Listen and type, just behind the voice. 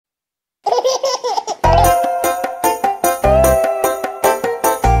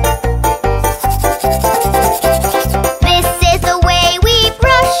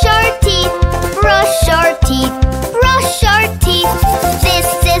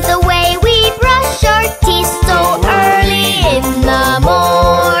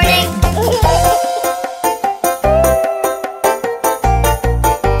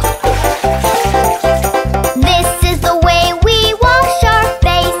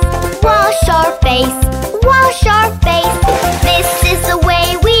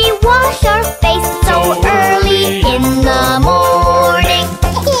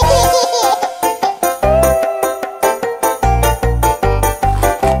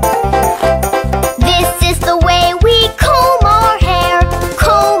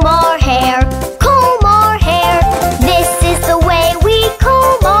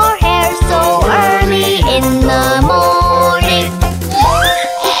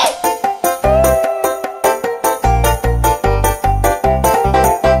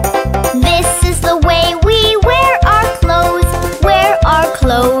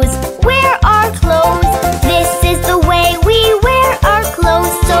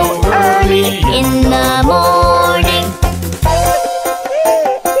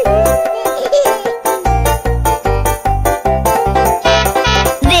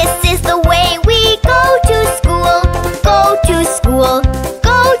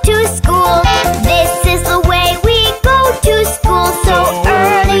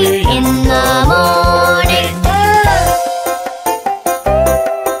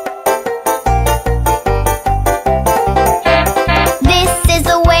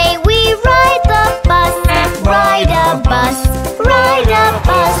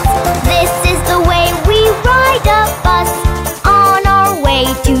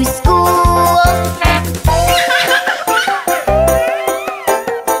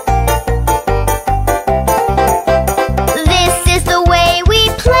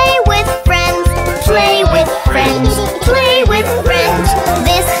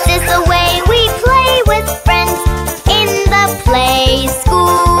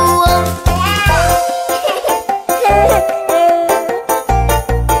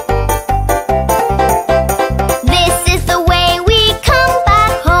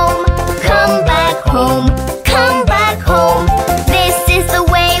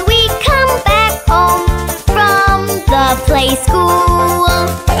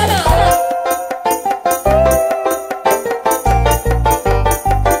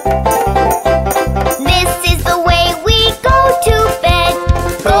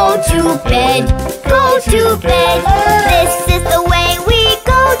go to bed, go to bed. This is the way we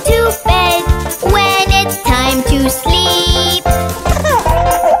go to bed when it's time to sleep.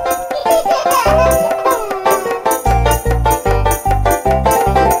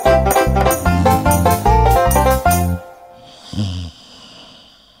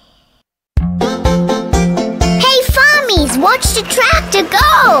 Hey Farmies, watch the tractor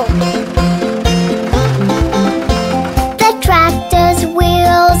go! The tractor's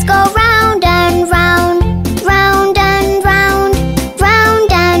wheels go round and round, round and round,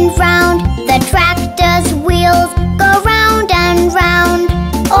 round and round. The tractor's wheels go round and round,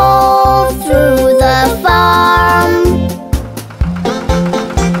 all through the farm.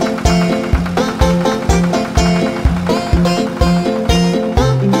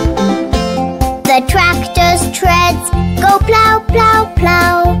 The tractor's treads go plow, plow,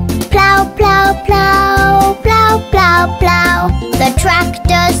 plow, plow, plow, plow, plow, plow, plow. The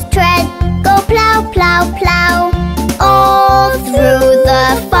tractor's treads go plow, plow, plow, all through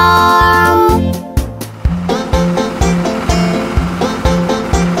the farm.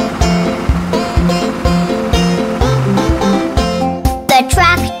 The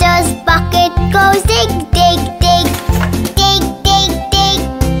tractor's bucket goes dig, dig, dig, dig, dig, dig,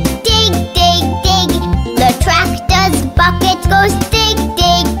 dig, dig, dig. The tractor's bucket goes dig,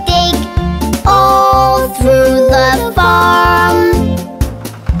 dig, dig, all through the farm.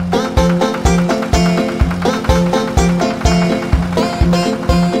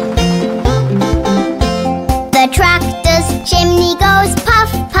 The tractor's chimney goes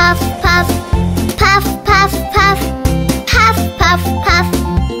puff, puff, puff, puff, puff, puff, puff, puff, puff.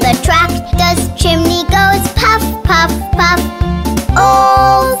 The tractor's chimney goes puff, puff, puff,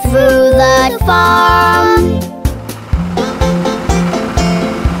 all through the farm.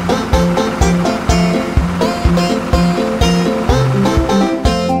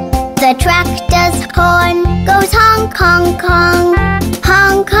 The tractor's horn goes honk, honk, honk,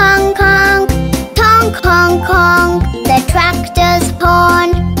 honk, honk, honk, honk, honk, honk. The tractor's horn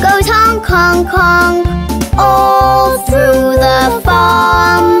goes honk, honk, honk, all through the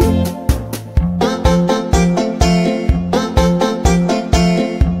farm.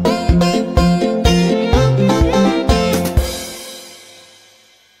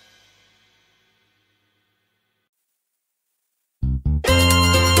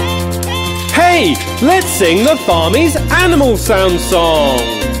 Hey, let's sing the Farmees Animal Sound Song.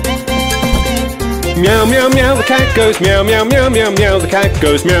 Meow, meow, meow, the cat goes meow, meow, meow, meow, meow, the cat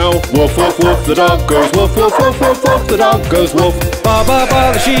goes meow. Woof, woof, woof, the dog goes woof, woof, woof, woof, woof, the dog goes woof. Ba, ba,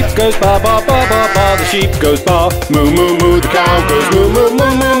 ba, the sheep goes ba, ba, ba, ba, ba, the sheep goes ba. Moo, moo, moo, the cow goes moo, moo,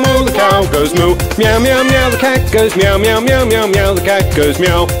 moo, moo, moo, the cow goes moo. Meow, meow, meow, the cat goes meow, meow, meow, meow, meow, the cat goes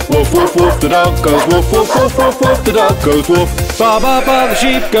meow. Woof, woof, woof, the dog goes woof, woof, woof, woof, woof, the dog goes woof. Ba, ba, ba, the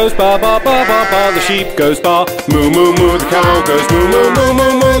sheep goes ba, ba, ba, ba, ba, the sheep goes ba. Moo, moo, moo, the cow goes moo, moo, moo,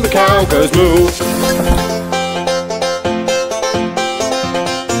 moo, moo, the cow goes moo.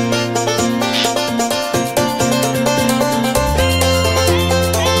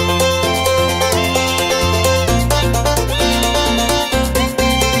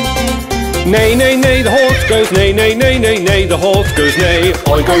 Neigh, neigh, neigh, the horse goes neigh, neigh, neigh, neigh, neigh, the horse goes neigh.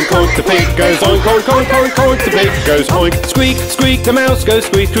 Oink, oink, oink, the pig goes oink, oink, oink, oink, oink, the pig goes oink. Squeak, squeak, the mouse goes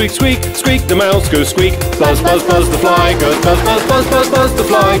squeak, squeak, squeak, squeak, the mouse goes squeak. Buzz, buzz, buzz, the fly goes buzz, buzz, buzz, buzz, buzz, the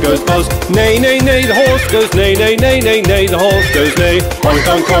fly goes buzz. Neigh, neigh, neigh, the horse goes neigh, neigh, neigh, neigh, neigh, the horse goes neigh. Oink,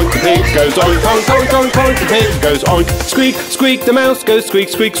 oink, oink, the pig goes oink, oink, oink, oink, oink, the pig goes oink. Squeak, squeak, the mouse goes squeak,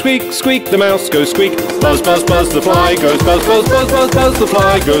 squeak, squeak, squeak, the mouse goes squeak. Buzz, buzz, buzz, the fly goes buzz, buzz, buzz, buzz, buzz, the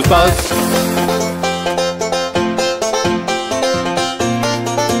fly goes buzz.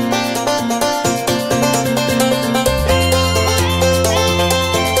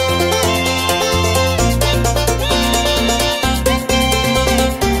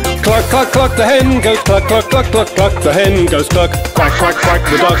 Cluck, cluck, cluck, the hen goes cluck, cluck, cluck, cluck, cluck, the hen goes cluck. Quack, quack, quack,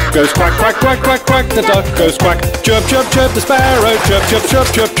 the duck goes quack, quack, quack, quack, quack, the duck goes quack. Chirp, chirp, chirp, the sparrow chirp, chirp, chirp,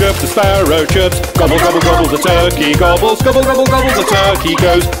 chirp, chirp, the sparrow chirps. Gobble, gobble, gobble, the turkey gobbles, gobble, gobble, gobble, the turkey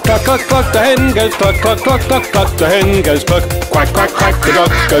goes. Cluck, cluck, cluck, the hen goes cluck, cluck, cluck, cluck, cluck, the hen goes cluck. Quack, quack, quack, the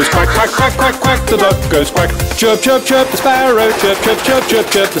duck goes quack, quack, quack, quack, quack, the duck goes quack. Chirp, chirp, chirp, the sparrow chirp, chirp, chirp, chirp,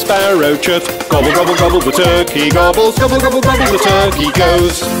 chirp, the sparrow chirps. Gobble, gobble, gobble, the turkey gobbles, gobble, gobble, gobble, the turkey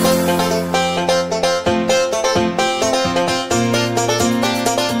goes.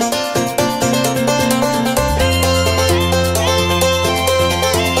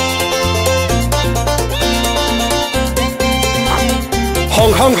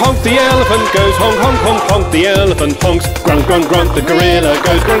 Honk, honk, honk, the elephant goes honk, honk, honk, honk, the elephant honks. Grunt, grunt, grunt, the gorilla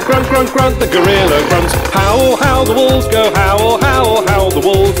goes grunt, grunt, grunt, grunt, the gorilla grunts. Howl, howl, the wolves go howl, howl, howl, the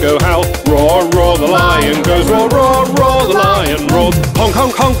wolves go howl. Roar, roar, the lion goes roar, roar, roar, the lion roars. Honk,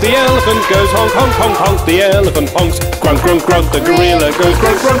 honk, honk, the elephant goes honk, honk, honk, honk, the elephant honks. Grunt, grunt, grunt, the gorilla goes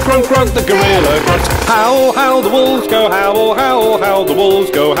grunt, grunt, grunt, grunt, the gorilla grunts. Howl, howl, the wolves go howl, howl, howl, the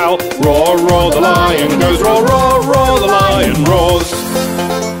wolves go howl. Roar, roar, the lion goes roar, roar, roar, the lion roars.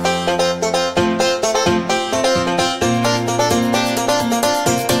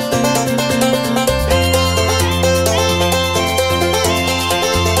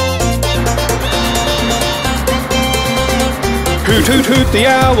 Hoot, hoot, hoot, the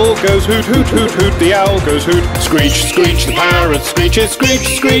owl goes hoot, hoot, hoot, hoot, the owl goes hoot. Screech, screech, the parrot screeches,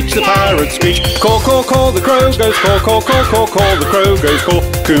 screech, screech, the parrot screech. Caw, caw, caw, the crow goes caw, caw, caw, caw, caw, the crow goes caw.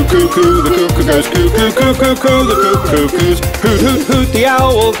 Coo, coo, coo, the cuckoo goes coo, coo, coo, coo, coo, the cuckoo coos. Hoot, hoot, hoot, the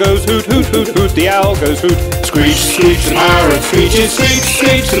owl goes hoot, hoot, hoot, hoot, the owl goes hoot. Screech, screech, the parrot screeches, screech,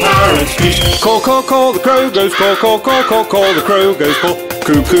 screech, the parrot screech. Caw, caw, caw, the crow goes caw, caw, caw, caw, caw, the crow goes caw.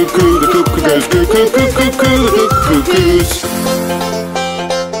 Coo, coo, coo, the cuckoo goes coo, coo, coo, coo, coo, the cuckoo coos.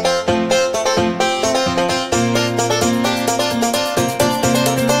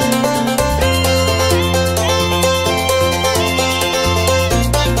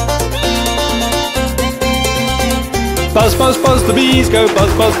 Buzz, buzz, buzz, the bees go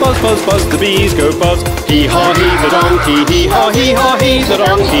buzz, buzz, buzz, buzz, buzz, the bees go buzz. Hee-haw, hee, the donkey, hee-haw, hee-haw, hee, the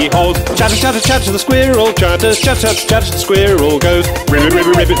donkey haws. Chatter, chatter, chatter, the squirrel chatters, chatter, chatter, chatter, the squirrel goes. Ribbit,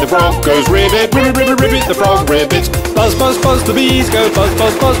 ribbit, ribbit, the frog goes ribbit, ribbit, ribbit, ribbit, the frog ribbits. Buzz, buzz, buzz, the bees go buzz,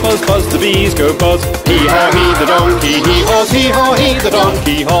 buzz, buzz, buzz, buzz, the bees go buzz. Hee-haw, hee, the donkey, hee-haws, hee-haw, hee, the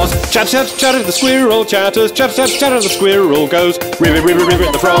donkey haws. Chatter, chatter, chatter, the squirrel chatters, chatter, chatter, chatter, the squirrel goes. Ribbit, ribbit,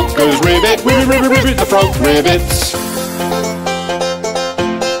 ribbit, the frog goes ribbit, ribbit, ribbit, ribbit, the frog ribbits.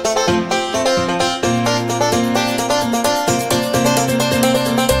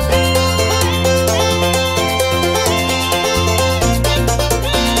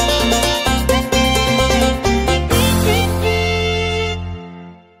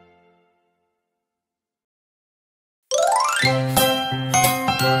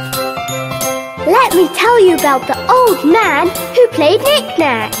 Let me tell you about the old man who played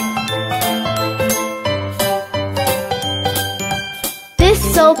knick-knack.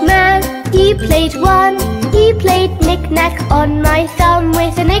 This old man, he played knick-knack on my thumb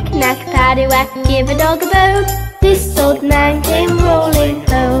with a knick-knack, paddywhack, give a dog a bone. This old man came rolling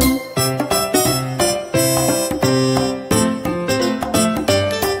home.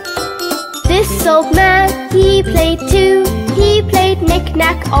 This old man, he played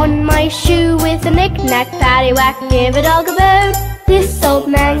knick-knack on my shoe with a knick-knack, paddywhack, give a dog a bone. This old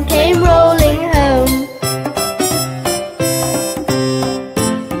man came rolling home.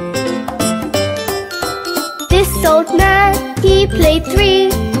 This old man, he played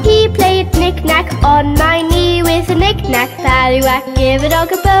knick-knack on my knee with a knick-knack, paddywhack, give a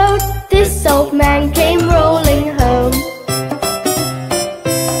dog a bone. This old man came rolling home.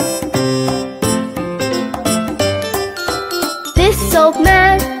 This old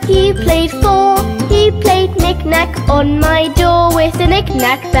man, he played knick-knack on my door with a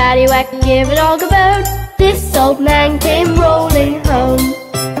knick-knack, paddywhack, give a dog a bone. This old man came rolling home.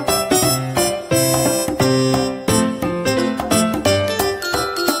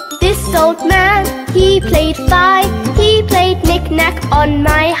 This old man, he played knick-knack on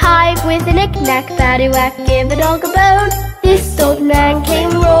my hive with a knick-knack, paddywhack, give a dog a bone. This old man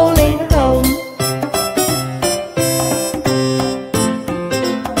came rolling home.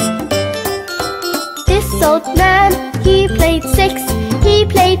 This old man, he played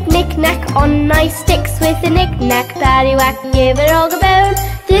knick-knack on my sticks with a knick-knack, paddywhack, give a dog a bone.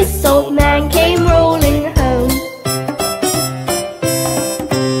 This old man came rolling home.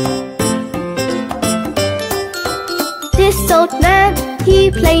 This old man, he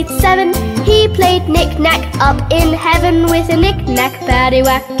played knick-knack up in heaven with a knick-knack,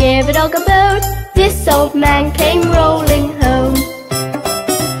 paddywhack, give a dog a bone. This old man came rolling home.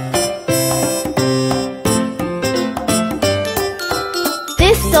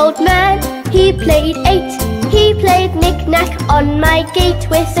 This old man, he played knick-knack on my gate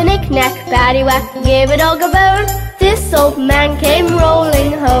with a knick-knack, paddywhack, give a dog a bone. This old man came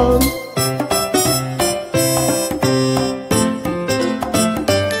rolling home.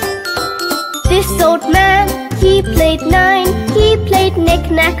 This old man, he played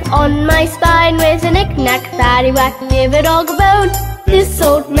knick-knack on my spine with a knick-knack, paddywhack, give a dog a bone. This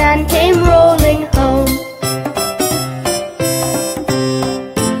old man came rolling home.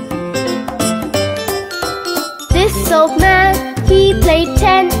 This old man, he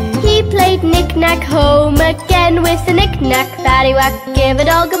played knick-knack home again with a knick-knack, paddywhack, give a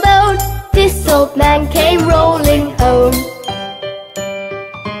dog a bone. This old man came rolling home.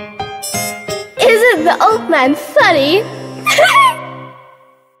 Isn't the old man funny?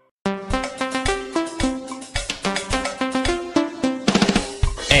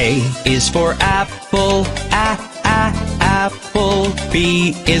 A is for apple, apple.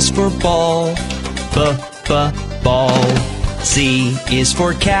 B is for ball, ball. C is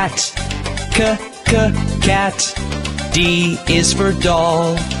for cat, cat. D is for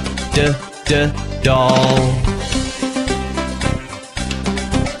doll, doll.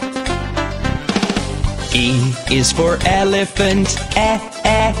 E is for elephant,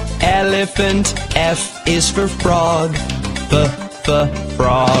 elephant. F is for frog,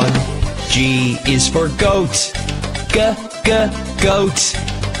 frog. G is for goat, goat.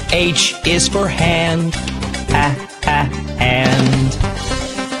 H is for hand, hand.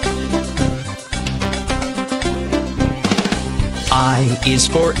 I is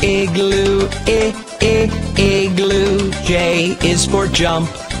for igloo, igloo. J is for jump,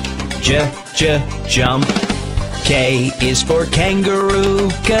 jump. K is for kangaroo,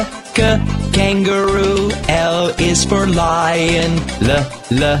 kangaroo. L is for lion,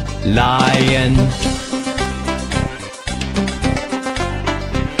 lion.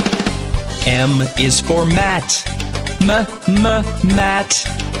 M is for mat, mat.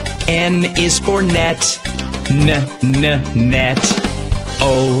 N is for net, net.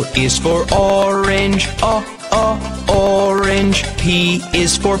 O is for orange, orange. P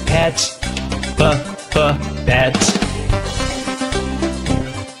is for pet, pet.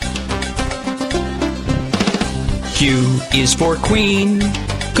 Q is for queen,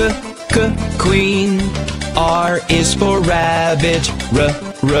 queen. R is for rabbit,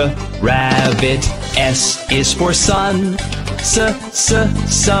 rabbit. S is for sun,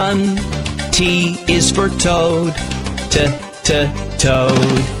 sun. T is for toad,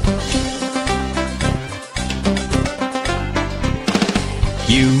 toad.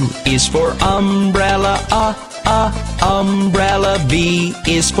 U is for umbrella, umbrella. V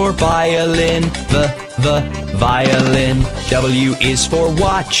is for violin, the violin. W is for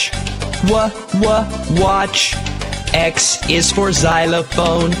watch, watch. X is for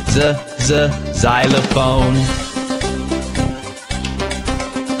xylophone, xylophone.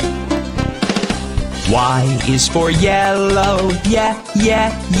 Y is for yellow,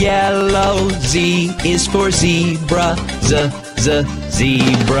 yellow. Z is for zebra,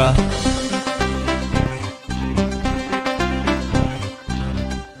 zebra.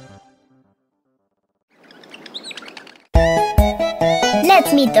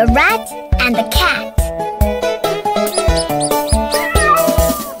 Let's meet the rat and the cat.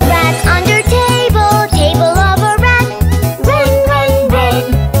 Rat under table, table of a rat. Run, run, run,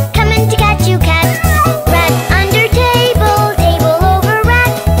 coming to catch you, cat. Rat under table, table over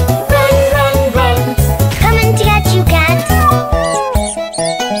rat. Run, run, run, coming to catch you, cat.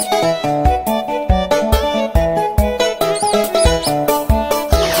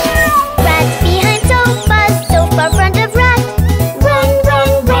 Rat behind sofa, sofa front of rat. Run, run,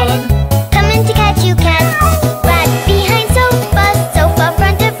 run, coming to catch you, cat. Rat behind sofa, sofa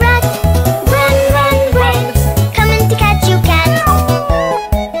front of rat. Run, run, run, coming to catch you, cat.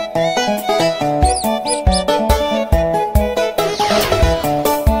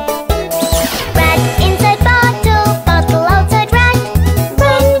 Rat inside bottle, bottle outside rat.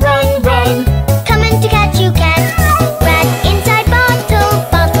 Run, run, run, coming to catch you, cat. Rat inside bottle,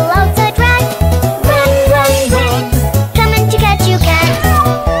 bottle outside rat. Run, run, run, coming to catch you, cat.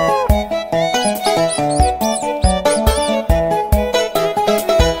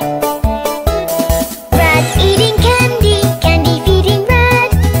 Rat eating candy, candy feeding rat.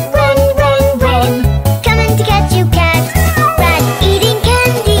 Run, run, run, coming to catch you, cat. Rat eating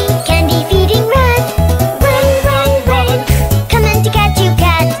candy, candy feeding rat. Run, run, run, coming to catch you,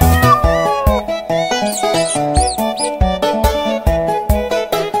 cat.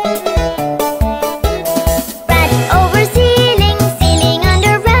 Rat over ceiling, ceiling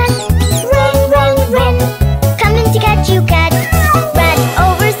under rat. Run, run, run, coming to catch you, cat. Rat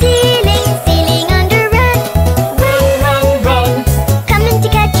over ceiling, ceiling under rat. Run, run, run, coming to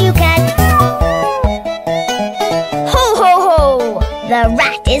catch you, cat. Ho, ho, ho! The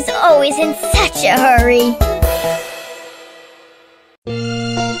rat is always in such a hurry.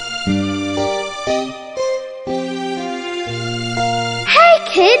 Hey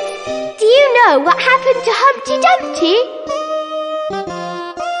kids, do you know what happened to Humpty Dumpty?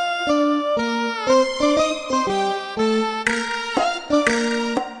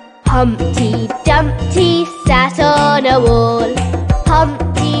 Humpty Dumpty sat on a wall.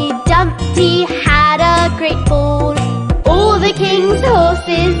 Humpty Dumpty had a great fall. All the king's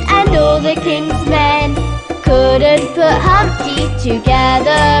horses and all the king's men couldn't put Humpty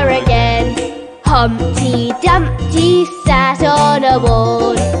together again. Humpty Dumpty sat on a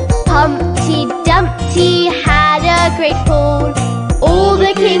wall. Humpty Dumpty had a great fall. All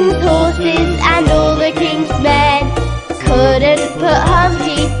the king's horses and all the king's men couldn't put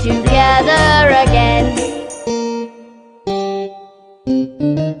Humpty together again.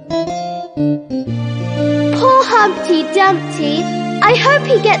 Poor Humpty Dumpty, I hope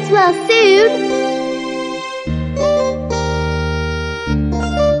he gets well soon.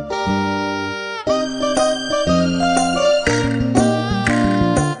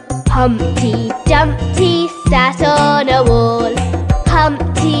 Humpty Dumpty sat on a wall.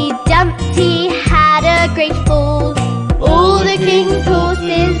 Humpty Dumpty had a great fall. All the king's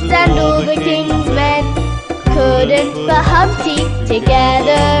horses and all the king's men couldn't put Humpty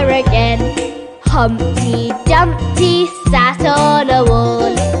together again. Humpty Dumpty sat on a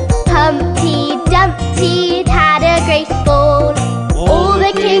wall. Humpty Dumpty had a great fall. All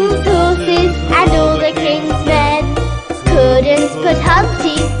the king's horses and all the king's men couldn't put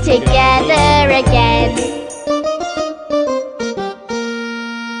Humpty together again.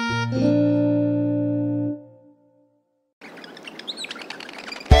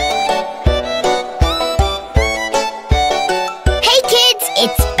 Hey kids,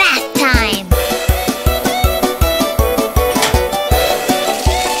 it's bath time!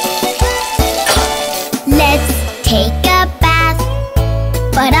 Let's take a bath,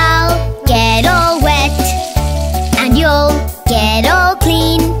 but I'll get all wet and you'll get all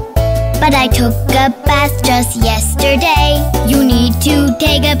clean. But I took a bath just yesterday. You need to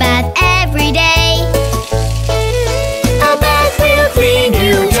take a bath every day. A bath will clean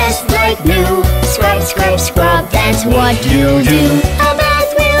you just like new. Scrub, scrub, scrub, that's what you do. A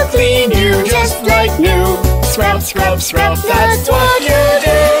bath will clean you just like new. Scrub, scrub, scrub, that's what you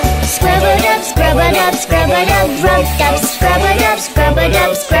do. Scrub it up, scrub it up, scrub it up, rub dub. Scrub it up, scrub it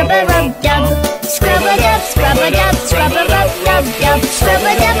up, scrub it rub dub. Scrub it up, scrub it up, scrub it rub dub dub. Scrub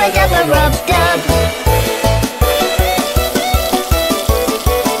it up, a dub, a rub dub.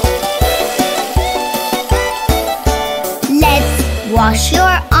 Let's wash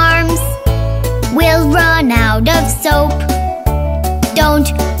your arms. We'll run out of soap.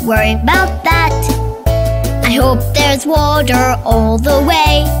 Don't worry about that. I hope there's water all the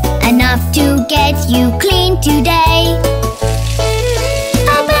way, enough to get you clean today.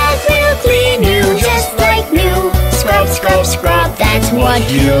 A bath will clean you just like new. Scrub, scrub, scrub, that's what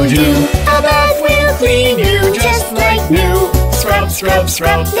you do. A bath will clean you just like new. Scrub, scrub,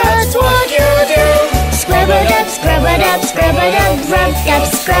 scrub, that's what you do. Scrub it up, scrub it up, scrub it up, rub dub.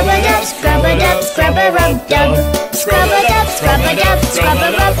 Scrub it up, scrub it up, scrub it rub dub. Scrub it up, scrub it up, scrub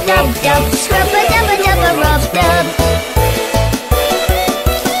it rub dub dub. Scrub it up, a dub, a rub dub.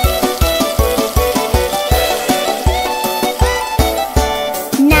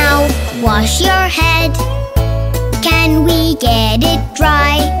 Now wash your head. Can we get it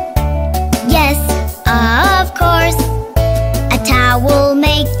dry? Yes, of course. A towel will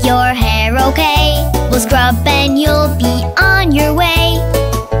make your hair okay. We'll scrub and you'll be on your way.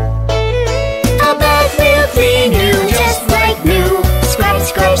 A bath will clean you just like new. Scrub,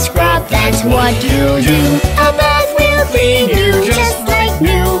 scrub, scrub, that's what you do. A bath will clean you just like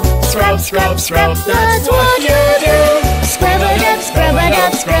new. Scrub, scrub, scrub, that's what you do. Scrub it up, scrub it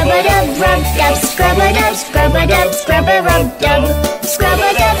up, scrub it up, rub dub. Scrub it up, scrub it up, scrub it rub dub. Scrub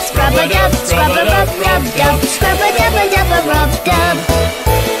it up, scrub it up, scrub it up, rub dub. Scrub it up, a dub, a rub dub.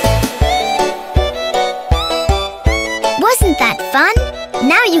 Wasn't that fun?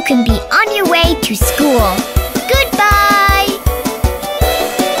 Now you can be on your way to school. Goodbye!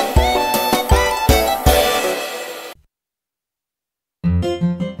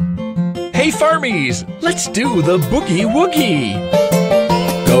 Hey Farmies, let's do the Boogie Woogie.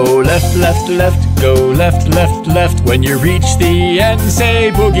 Go left, left, left, go left, left, left. When you reach the end,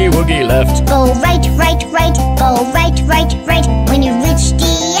 say Boogie Woogie left. Go right, right, right, go right, right, right. When you reach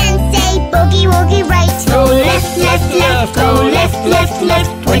the end, say Boogie Woogie right. Go left, left, left, go left, left,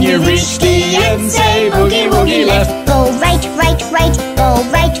 left. When you reach the end, say Boogie Woogie left. Go right, right, right, go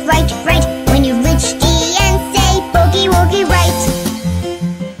right, right, right. When you reach the end, say Boogie Woogie right.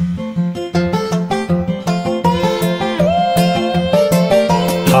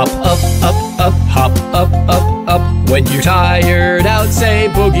 Hop up, up, up, hop up, up, up. When you're tired out, say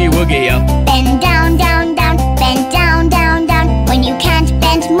Boogie Woogie up. Bend down, down, down, bend down, down, down. When you can't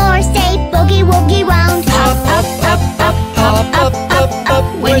bend more, say Boogie Woogie round. Hop up, up, up, hop up, up,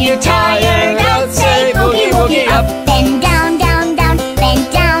 up. When you're tired out, say Boogie Woogie up. Bend down, down, down,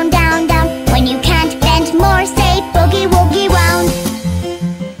 bend down, down, down. When you can't bend more, say Boogie Woogie round.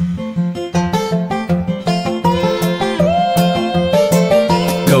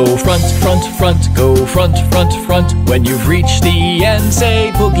 Go Go front, front, front, go front, front, front. When you've reached the end,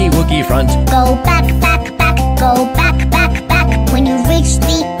 say boogie woogie front. Go back, back, back, go back, back, back. When you reach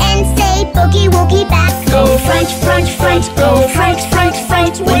the end, say boogie woogie back. Go front, front, front, go front, front,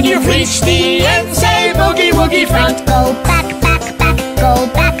 front. When you've reached the end, say boogie woogie front. Go back, back, back, go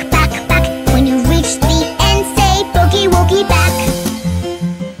back, back, back. When you reach the end, say boogie woogie back.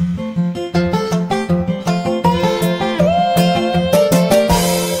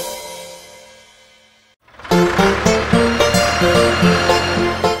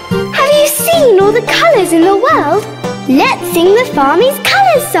 Have you seen all the colours in the world? Let's sing the Farmees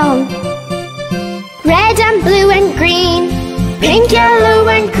Colours Song. Red and blue and green, pink, yellow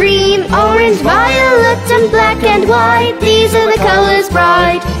and cream, orange, violet and black and white. These are the colours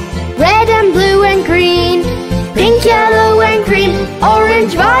bright. Red and blue and green, pink, yellow and cream,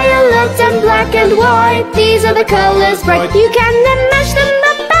 orange, violet and black and white. These are the colours bright. You can then mash them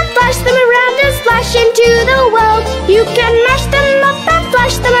up and flash them around and splash into the world. You can mash them up and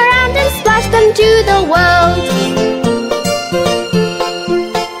flash them around and splash them to the world.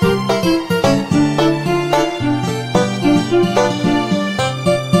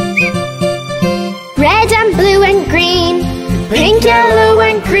 Red and blue and green, pink, yellow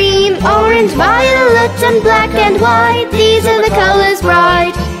and cream, orange, violet and black and white. These are the colours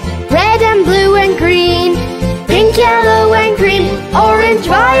bright. Red and blue and green, pink, yellow and cream, orange,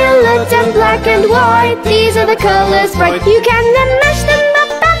 violet and black and white. These are the colours bright. You can then mash them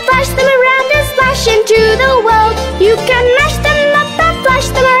up and flash them around and splash into the world. You can mash them up and flash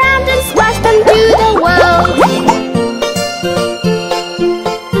them around and splash them to the world.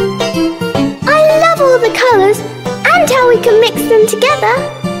 The colours and how we can mix them together.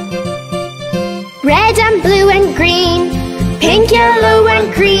 Red and blue and green, pink, yellow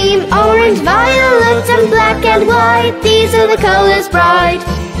and cream, orange, violet and black and white. These are the colours bright.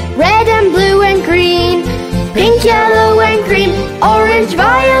 Red and blue and green, pink, yellow and cream, orange,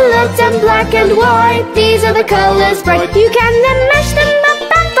 violet and black and white. These are the colours bright. You can then mash them up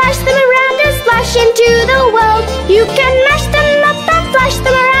and flash them around and splash into the world. You can mash them up and flash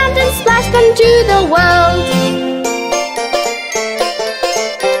them around and splash them to the world.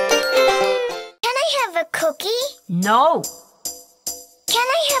 Can I have a cookie? No. Can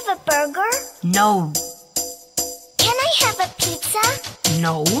I have a burger? No. Can I have a pizza?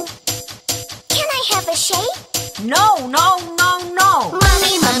 No. Can I have a shake? No, no, no, no.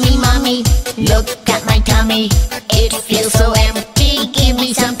 Mommy, mommy, mommy, look at my tummy. It feels so empty, give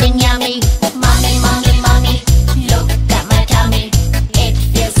me something yummy. Mommy, mommy, mommy, look at my tummy. It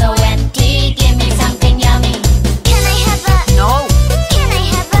feels so empty, give me something yummy. Can I have a... No. Can I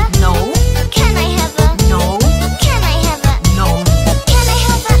have a... No. Can I have a... No. Can I have a... No. Can I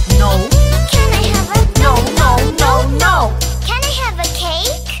have a... No. Can I have a... No, no, no, no. Can I have a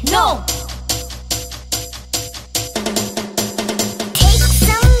cake? No. Take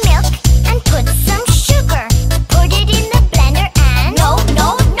some milk and put some sugar. Put it in the blender and... No, no,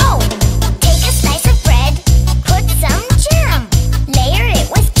 no. Take a slice of bread, put some jam. Layer it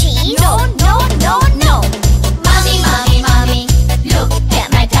with cheese. No, no, no, no. Mommy, mommy, mommy, look at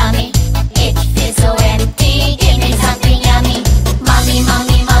my tummy. It feels so empty, give me something yummy. Mommy,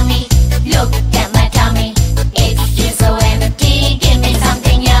 mommy, mommy, look at my tummy. It feels so empty, give me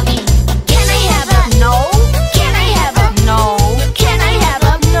something yummy. Can I have a... No. Can I have a... No. Can I have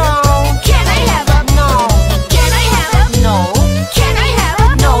a... No. Can I have a... No. Can I have a... No. Can I have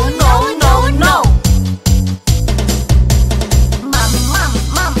a... No, no, no, no. Mum, mum,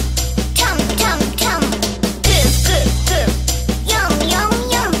 mum. Tum, tum, tum. Good, good, good. Yum, yum,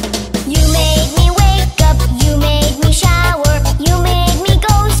 yum. You made me wake up. You made me shower. You made me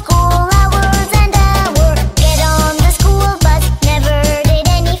go school hours and hours. Get on the school bus. Never did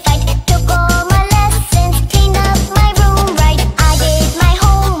any fight. Took all my lessons. Cleaned up my room right. I did my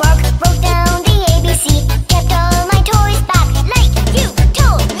homework. Wrote down the ABC. Kept all my toys back like you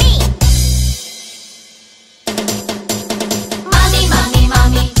told me. Mommy, mommy,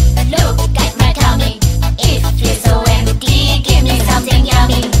 mommy, look at my tummy. It feels so empty, give me something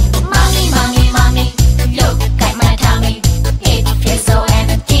yummy. Mommy, mommy, mommy, look at my tummy. It feels so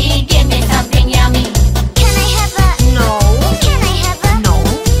empty, give me something yummy. Can I have a... No. Can I have a... No.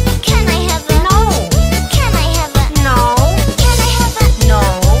 Can I have a... No. Can I have a... No. Can I have a... No.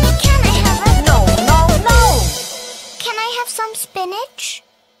 Can I have a... No, no, no. Can I have some spinach?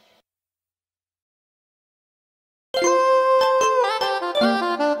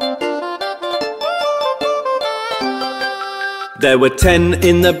 There were 10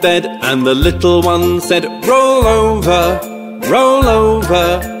 in the bed, and the little one said, roll over, roll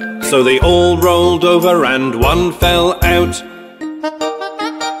over. So they all rolled over, and one fell out.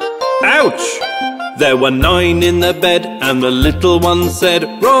 Ouch! There were 9 in the bed, and the little one said,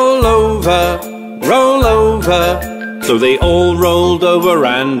 roll over, roll over. So they all rolled over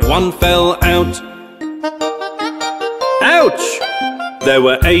and one fell out. Ouch! There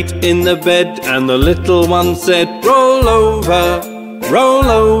were 8 in the bed, and the little one said, roll over, roll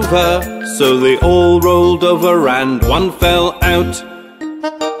over. So they all rolled over and one fell out.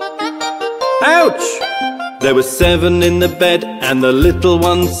 Ouch! There were 7 in the bed, and the little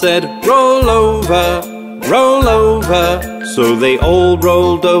one said, roll over, roll over. So they all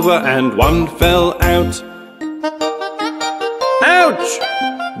rolled over and one fell out. Ouch!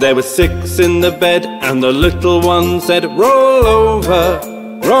 There were 6 in the bed, and the little one said, roll over,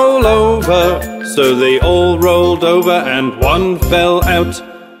 roll over. So they all rolled over and one fell out.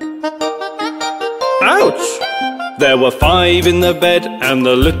 Ouch! There were 5 in the bed, and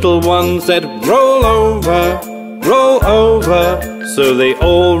the little one said, roll over, roll over. So they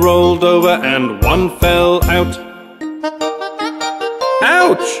all rolled over and one fell out.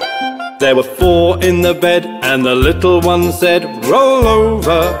 Ouch! There were 4 in the bed, and the little one said, roll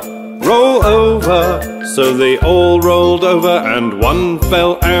over, roll over. So they all rolled over and one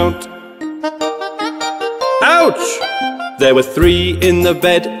fell out. Ouch! There were 3 in the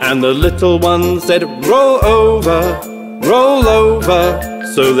bed, and the little one said, roll over, roll over.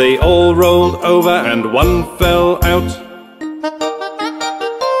 So they all rolled over and one fell out.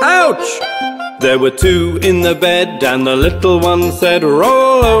 Ouch! There were 2 in the bed, and the little one said,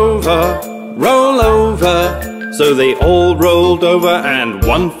 roll over, roll over. So they all rolled over and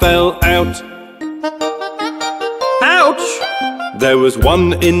one fell out. Ouch! There was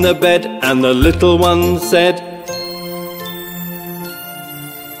 1 in the bed, and the little one said,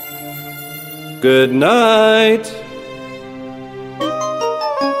 good night.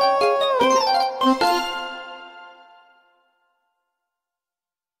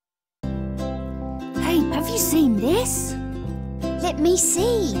 Hey, have you seen this? Let me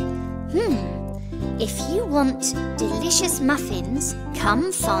see. If you want delicious muffins,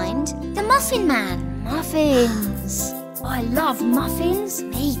 come find the Muffin Man. Muffins. I love muffins.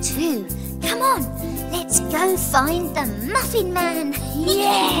 Me too. Come on, let's go find the Muffin Man.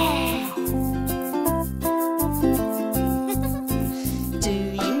 Yeah! Do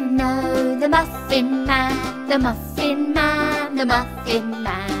you know the Muffin Man, the Muffin Man, the Muffin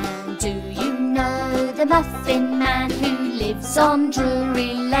Man? Do you know the Muffin Man who lives on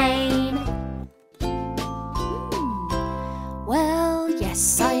Drury Lane? Well,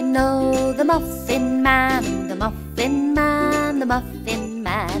 yes, I know the Muffin Man, the Muffin Man, the Muffin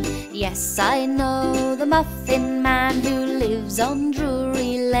Man. Yes, I know the Muffin Man who lives on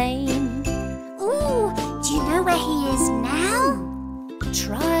Drury Lane. Ooh, do you know where he is now?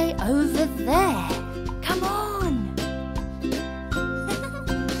 Try over there. Come on.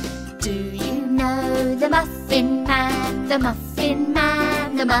 Do you know the Muffin Man, the Muffin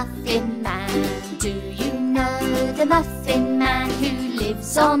Man, the Muffin Man? Do you know the Muffin Man who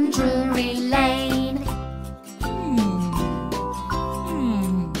lives on Drury Lane?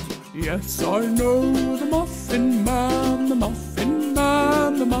 Yes, I know the Muffin Man, the Muffin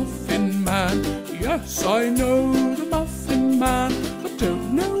Man, the Muffin Man. Yes, I know the Muffin Man, but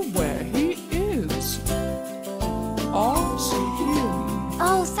don't know where he is. I'll see him.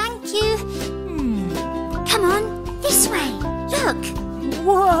 Oh, thank you. Come on, this way. Look.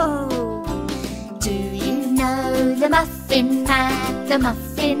 Whoa! Do you know the Muffin Man, the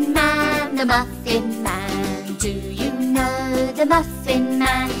Muffin Man, the Muffin Man? Do you know the Muffin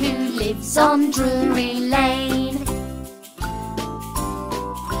Man who lives on Drury Lane?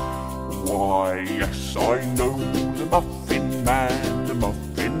 Why, yes, I know the Muffin Man, the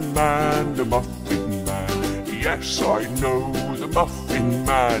Muffin Man, the Muffin Man. Yes, I know the Muffin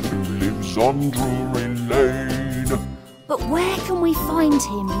Man who lives on Drury Lane. But where can we find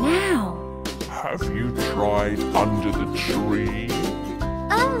him now? Have you tried under the tree?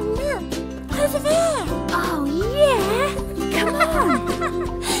 Oh, look. Over there. Oh, yeah! Come on!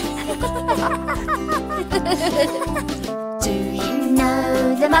 Do you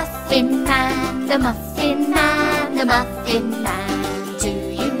know the Muffin Man, the Muffin Man, the Muffin Man? Do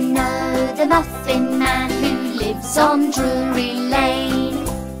you know the Muffin Man who lives on Drury Lane?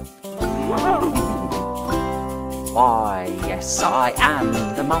 Why, yes, I am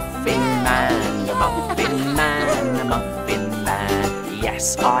the Muffin Man, the Muffin Man, the Muffin Man.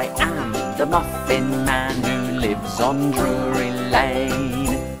 Yes, I am the Muffin Man who lives on Drury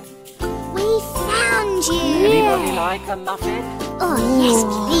Lane. We found you. Anybody like a muffin? Oh, yes,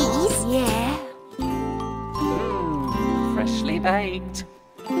 please. Yeah. Freshly baked.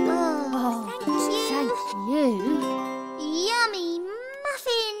 Oh, thank you. Thank you. Yummy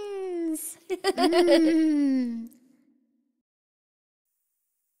muffins. Look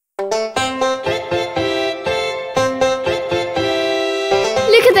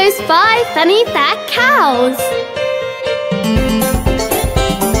at those 5 funny fat cows.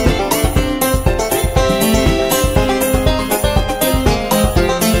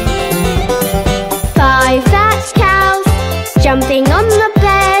 5 fat cows jumping on the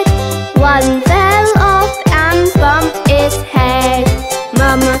bed. One fell off and bumped its head.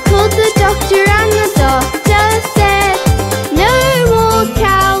 Mama called the doctor and the doctor said, no more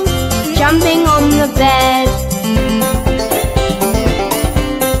cows jumping on the bed.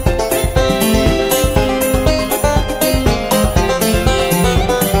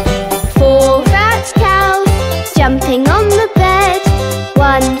 4 fat cows jumping on the bed.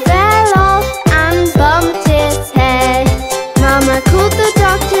 One fell off and bumped its head. Mama called the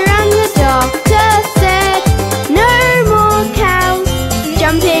doctor and the doctor said, no more cows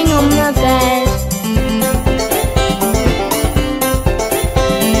jumping on the bed.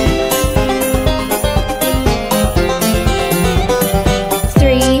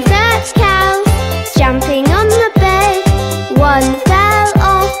 3 fat cows jumping on the bed. One fell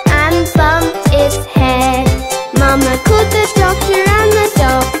off and bumped its head. Mama called the doctor and the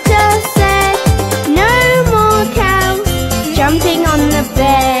doctor said, no more cows jumping on the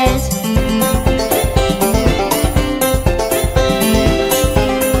bed.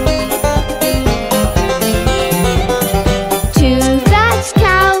 2 fat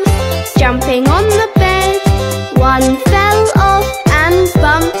cows jumping on the bed. One fell off and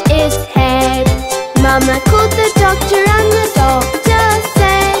bumped its head. Mama called the doctor and the doctor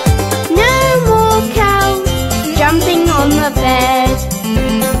said, no more cows jumping on the bed.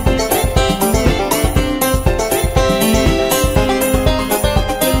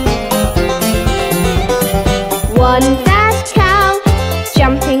 1 fat cow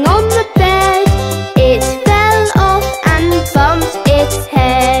jumping on the bed. It fell off and bumped its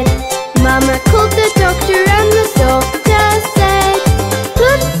head. Mama called the doctor and the doctor said,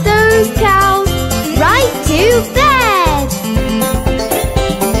 put those cows right to bed.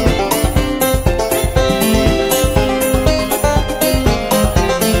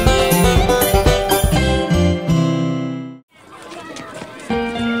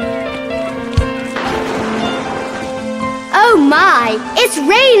 Oh my, it's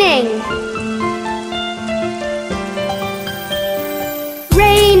raining!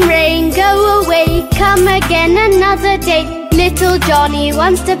 Rain, rain, go away, come again another day. Little Johnny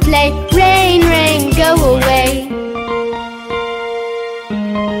wants to play. Rain, rain, go away.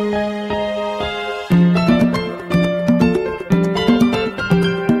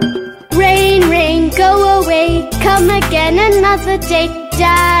 Rain, rain, go away, come again another day.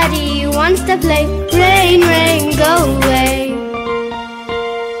 Daddy wants to play. Rain, rain, go away.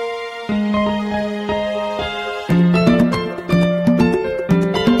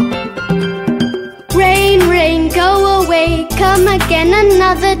 Rain, rain, go away, come again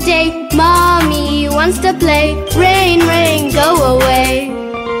another day. Mommy wants to play. Rain, rain, go away.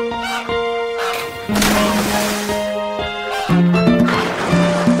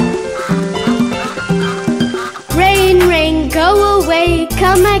 Rain, rain, go away,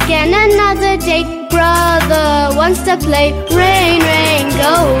 come again another day. Brother wants to play. Rain, rain,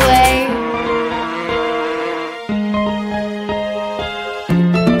 go away.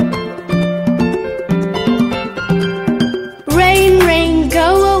 Rain, rain,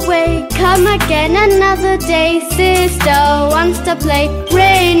 go away, come again another day. Sister wants to play.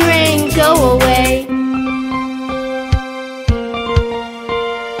 Rain, rain, go away.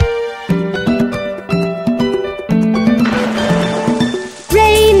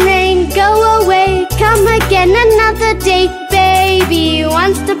 Come again another day. Baby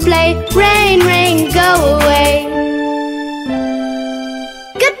wants to play. Rain, rain, go away.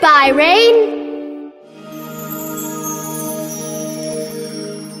 Goodbye, rain.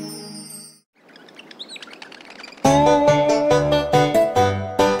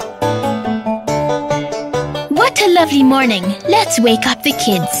 What a lovely morning. Let's wake up the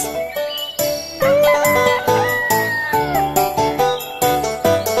kids.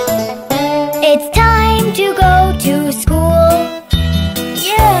 It's time to go to school.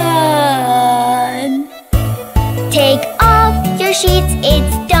 Yeah. Take off your sheets,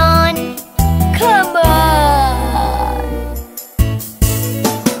 it's done. Come on.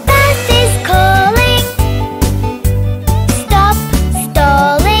 Bus is calling. Stop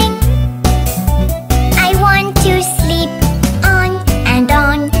stalling. I want to sleep on and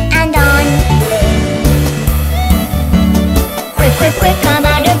on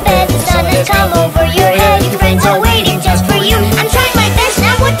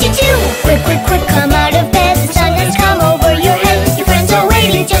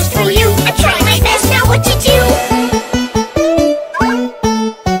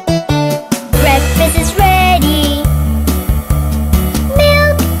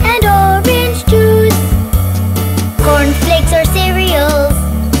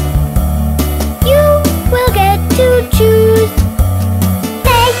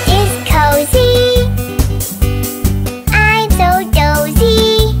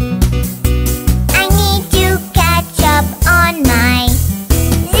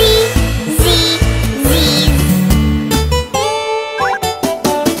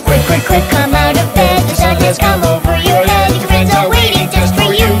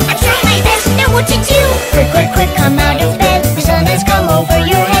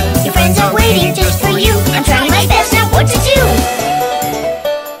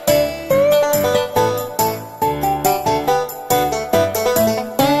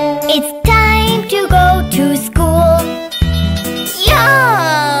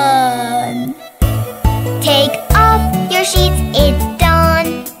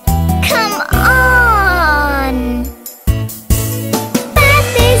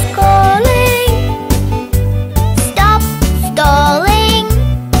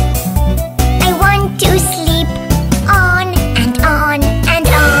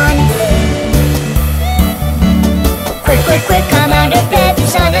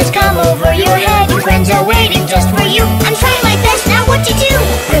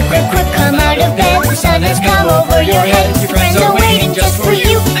sun has come over your head. Your friends are waiting just for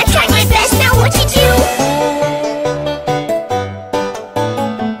you. I tried my best, now what you do?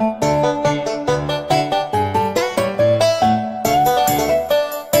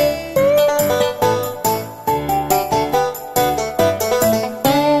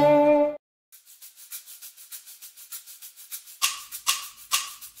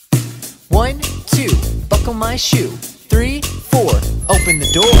 One, two, buckle my shoe. 3, 4, open the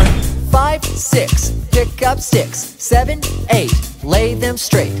door. 5, 6, pick up sticks. 7, 8, lay them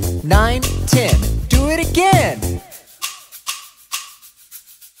straight. 9, 10, do it again.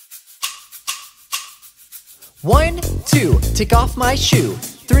 1, 2, take off my shoe.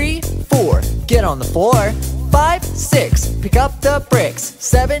 3, 4, get on the floor. 5, 6, pick up the bricks.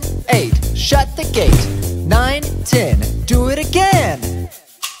 7, 8, shut the gate. 9, 10, do it again.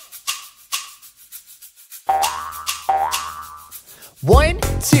 1,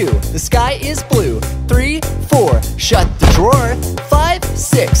 2, the sky is blue. 3, 4, shut the drawer. 5,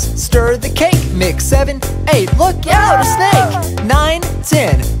 6, stir the cake mix. 7, 8, look out, a snake. 9,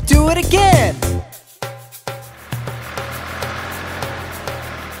 10, do it again.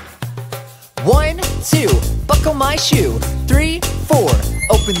 1, 2, buckle my shoe. 3, 4,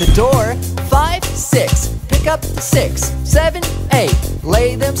 open the door. 5, 6, pick up the sticks. 7, 8,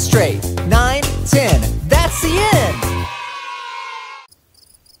 lay them straight. 9, 10, that's the end.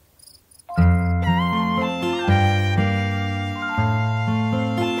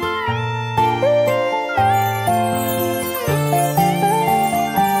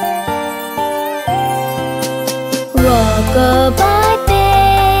 Rock-a-bye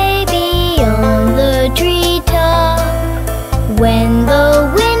baby on the treetop. When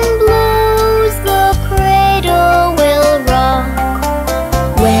the wind blows, the cradle will rock.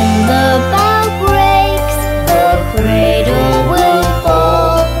 When the bough breaks, the cradle will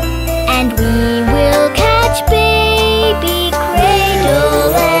fall, and we will catch baby,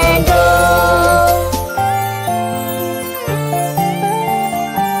 cradle and all.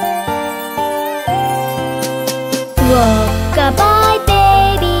 Rock-a-bye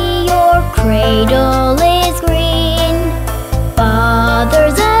baby, your cradle is green.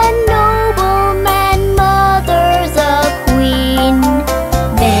 Father's a nobleman, mother's a queen.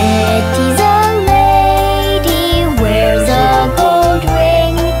 Betty's a lady, wears a gold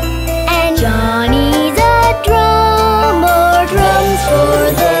ring, and Johnny's a drummer, drums for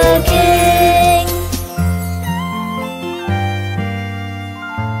the king.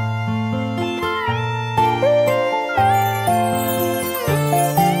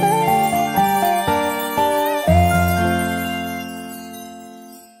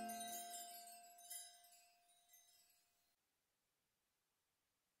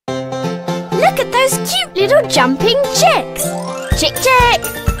 Look at those cute little jumping chicks. Chick, chick.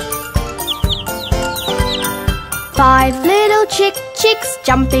 5 little chicks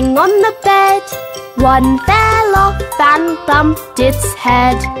jumping on the bed. One fell off and bumped its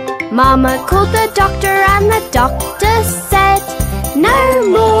head. Mama called the doctor and the doctor said, no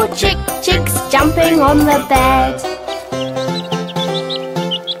more chicks jumping on the bed.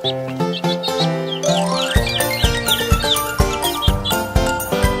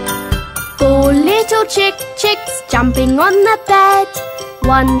 4 little chicks jumping on the bed.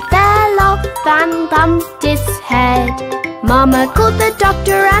 One fell off and bumped its head. Mama called the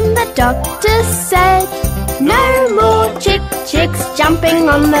doctor and the doctor said, no more chicks jumping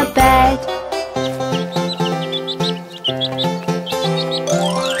on the bed.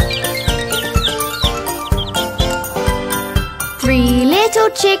 3 little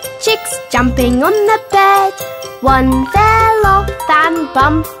chicks jumping on the bed. One fell off and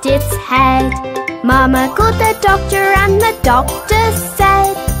bumped its head. Mama called the doctor and the doctor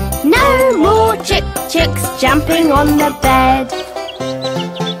said, no more chicks jumping on the bed.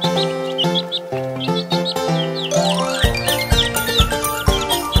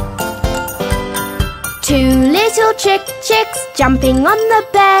 2 little chicks jumping on the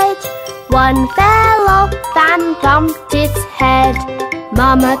bed. One fell off and bumped its head.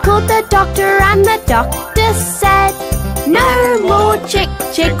 Mama called the doctor and the doctor said, no more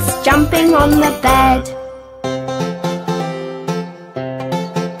chicks jumping on the bed.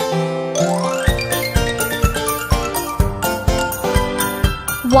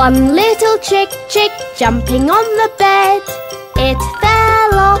 1 little chick jumping on the bed. It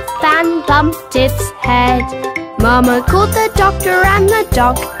fell off and bumped its head. Mama called the doctor and the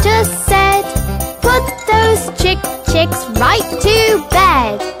doctor said, put those chicks right to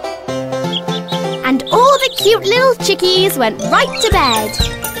bed. And all the cute little chickies went right to bed.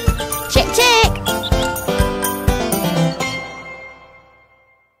 Chick, chick.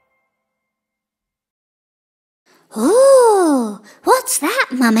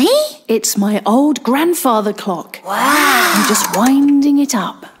 Mummy? It's my old grandfather clock. Wow. I'm just winding it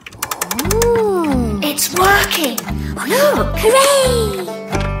up. Ooh. It's working. Look, hooray!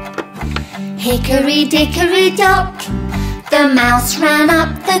 Hickory dickory dock, the mouse ran up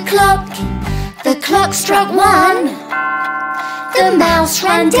the clock. The clock struck 1, the mouse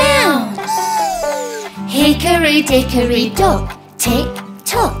ran down. Hickory dickory dock, tick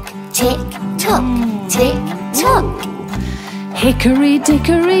tock, tick tock, tick tock. Hickory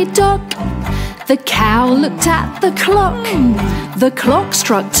dickory dock, the cow looked at the clock. The clock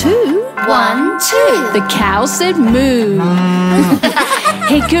struck 2. 1, 2. The cow said moo.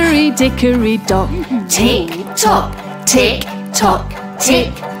 Hickory dickory dock, Tick tock, tick tock,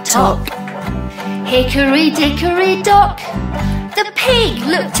 tick tock. Hickory dickory dock, the pig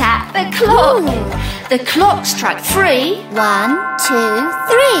looked at the clock. The clock struck 3. 1, 2,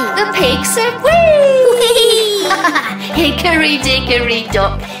 3. The pig said wee. Hickory dickory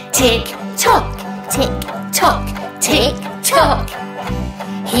dock, tick tock, tick tock, tick tock.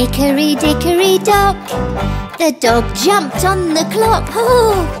 Hickory dickory dock, the dog jumped on the clock.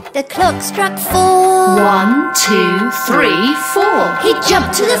 Oh, the clock struck 4. 1, 2, 3, 4. He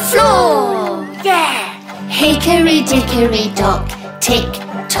jumped to the floor. Yeah. Hickory dickory dock, tick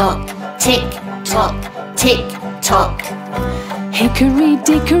tock, tick tock, tick tock. Hickory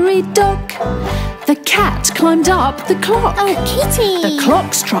dickory dock, the cat climbed up the clock. Oh, kitty. The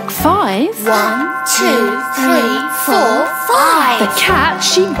clock struck 5. 1, 2, 3, 4, 5. The cat,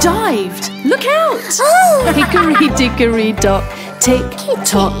 she dived. Look out! Oh. Hickory dickory dock, tick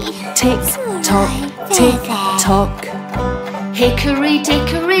tock, tick tock, tick tock. Hickory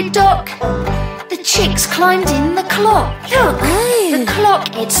dickory dock, the chicks climbed in the clock. Look, the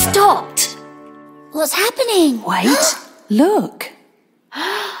clock, it stopped. What's happening? Wait, look.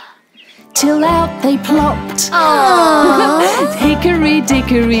 Till out they plopped. Aww. Hickory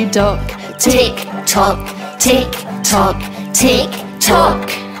dickory dock, Tick tock, tick tock, tick tock.